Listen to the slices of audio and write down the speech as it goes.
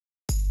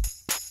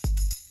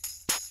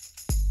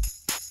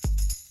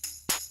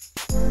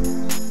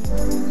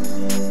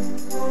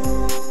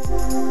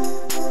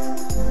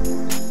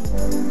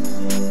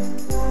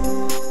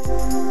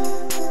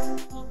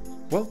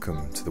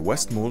Welcome to the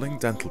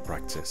Westmoreland Dental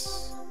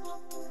Practice.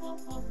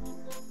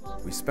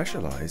 We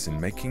specialise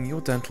in making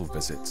your dental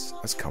visits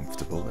as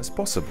comfortable as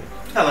possible.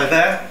 Hello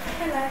there.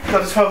 Hello.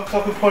 Got a 12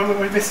 o'clock appointment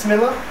with Mr.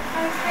 Miller?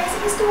 Okay, is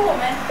it Mr.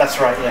 Warman?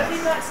 That's right, yes. If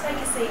you'd like to take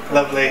a seat. Please.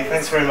 Lovely,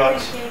 thanks very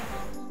much. Thank you.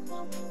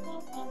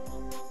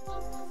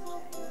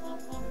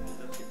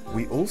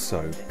 We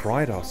also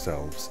pride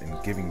ourselves in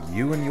giving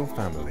you and your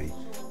family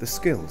the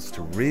skills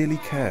to really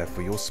care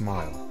for your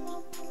smile.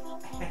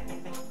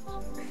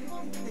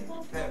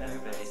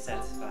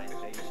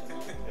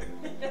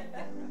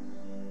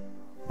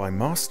 By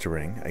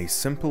mastering a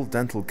simple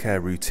dental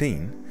care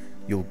routine,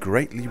 you'll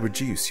greatly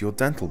reduce your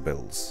dental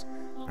bills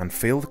and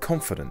feel the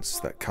confidence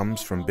that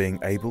comes from being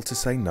able to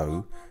say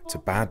no to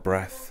bad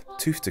breath,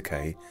 tooth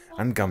decay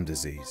and gum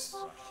disease.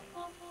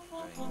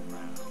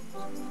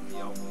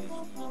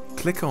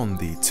 Click on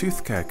the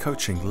Tooth Care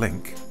Coaching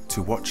link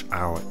to watch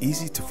our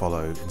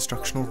easy-to-follow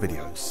instructional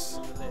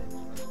videos.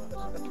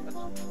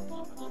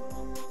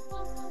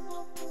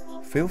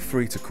 Feel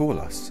free to call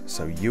us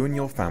so you and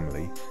your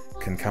family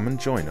can come and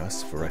join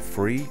us for a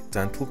free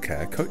dental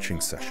care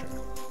coaching session.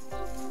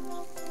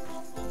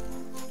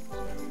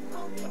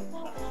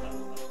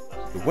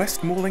 The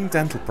Westmoreland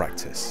Dental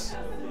Practice,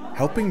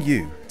 helping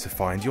you to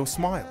find your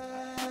smile.